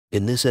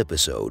In this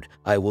episode,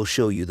 I will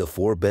show you the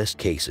 4 best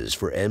cases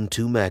for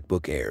M2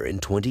 MacBook Air in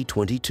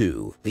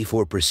 2022.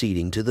 Before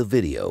proceeding to the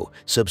video,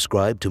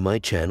 subscribe to my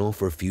channel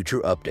for future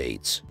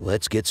updates.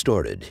 Let's get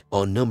started.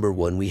 On number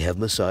 1 we have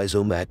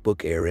Mosiso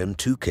MacBook Air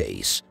M2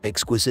 case.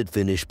 Exquisite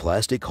finish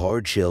plastic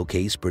hard shell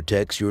case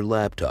protects your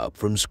laptop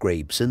from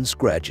scrapes and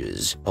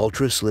scratches.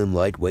 Ultra slim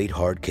lightweight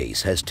hard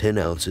case has 10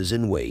 ounces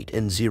in weight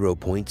and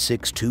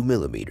 0.62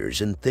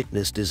 millimeters in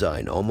thickness.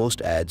 Design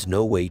almost adds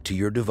no weight to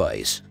your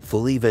device.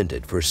 Fully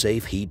vented for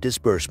safe heat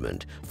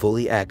disbursement,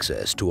 fully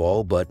access to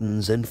all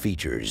buttons and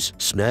features.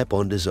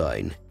 Snap-on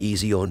design,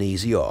 easy on,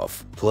 easy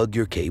off. Plug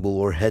your cable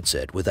or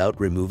headset without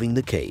removing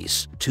the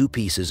case. 2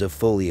 pieces of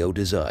folio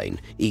design,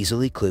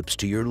 easily clips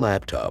to your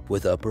laptop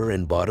with upper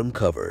and bottom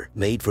cover.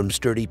 Made from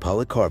sturdy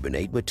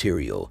polycarbonate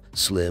material,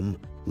 slim,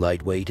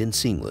 lightweight and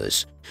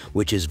seamless,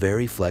 which is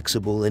very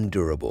flexible and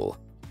durable.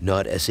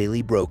 Not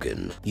easily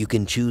broken. You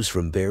can choose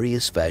from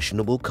various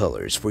fashionable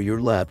colors for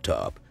your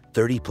laptop.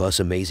 30+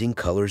 amazing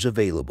colors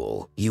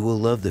available. You will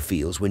love the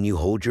feels when you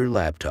hold your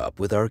laptop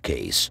with our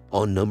case.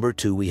 On number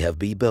 2 we have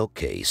Belk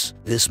case.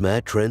 This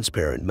matte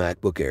transparent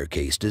MacBook Air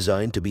case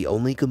designed to be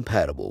only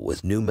compatible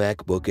with new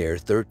MacBook Air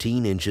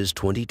 13 inches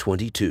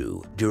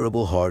 2022.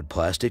 Durable hard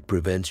plastic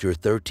prevents your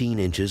 13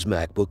 inches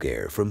MacBook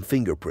Air from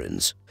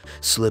fingerprints,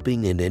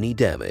 slipping and any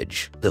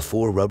damage. The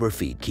 4 rubber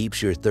feet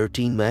keeps your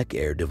 13 Mac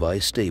Air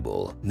device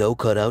stable. No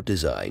cutout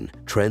design.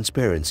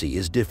 Transparency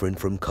is different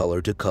from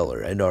color to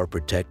color, and our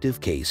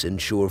protective case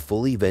ensure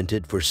fully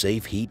vented for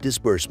safe heat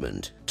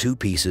disbursement. 2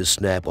 pieces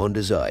snap-on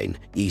design,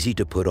 easy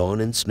to put on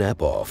and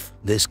snap off.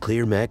 This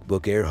clear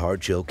MacBook Air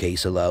hardshell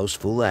case allows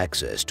full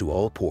access to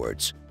all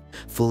ports.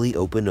 Fully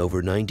open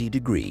over 90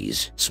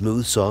 degrees.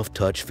 Smooth soft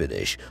touch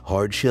finish.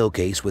 Hard shell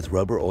case with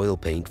rubber oil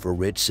paint for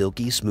rich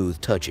silky smooth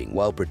touching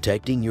while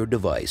protecting your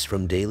device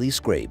from daily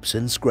scrapes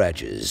and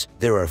scratches.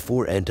 There are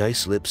 4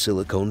 anti-slip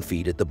silicone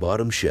feet at the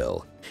bottom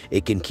shell.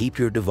 It can keep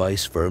your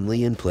device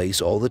firmly in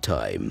place all the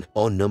time.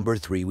 On number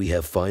 3 we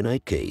have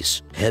Fintie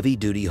case.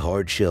 Heavy-duty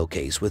hard shell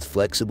case with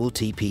flexible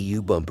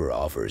TPU bumper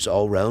offers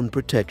all-round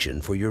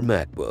protection for your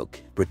MacBook.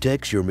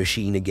 Protects your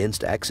machine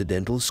against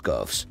accidental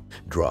scuffs,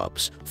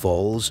 drops,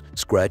 falls,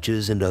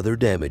 scratches and other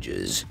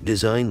damages.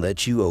 Design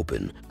lets you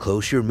open,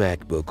 close your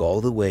MacBook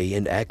all the way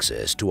and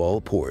access to all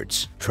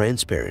ports.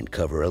 Transparent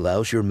cover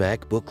allows your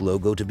MacBook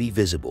logo to be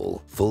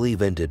visible. Fully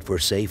vented for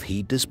safe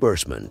heat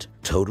disbursement.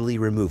 Totally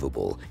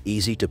removable,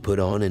 easy to put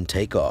on and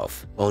take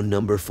off. On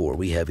number 4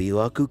 we have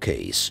EOOCOO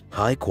case.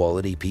 High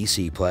quality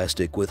PC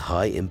plastic with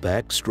high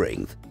impact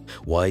strength,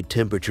 wide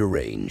temperature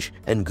range,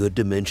 and good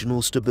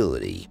dimensional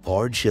stability.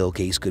 Hard shell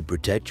case could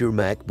protect your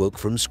MacBook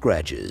from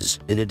scratches.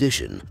 In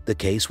addition, the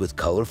case with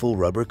colorful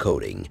rubber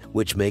coating,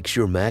 which makes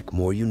your Mac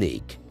more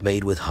unique.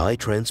 Made with high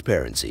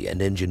transparency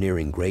and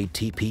engineering grade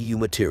TPU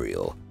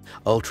material.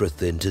 Ultra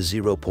thin to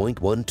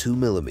 0.12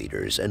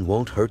 millimeters and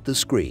won't hurt the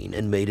screen,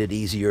 and made it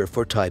easier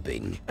for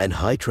typing. And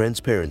high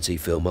transparency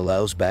film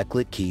allows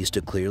backlit keys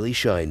to clearly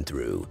shine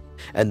through.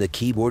 And the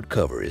keyboard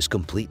cover is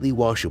completely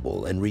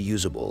washable and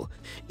reusable,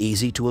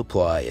 easy to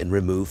apply and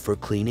remove for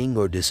cleaning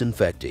or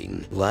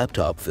disinfecting.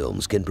 Laptop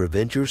films can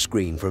prevent your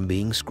screen from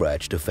being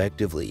scratched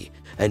effectively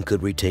and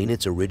could retain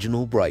its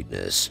original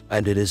brightness,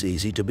 and it is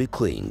easy to be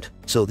cleaned.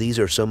 So these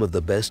are some of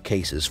the best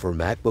cases for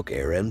MacBook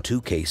Air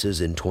M2 cases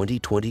in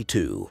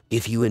 2022.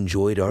 If you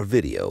enjoyed our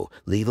video,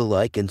 leave a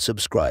like and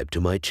subscribe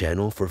to my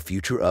channel for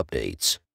future updates.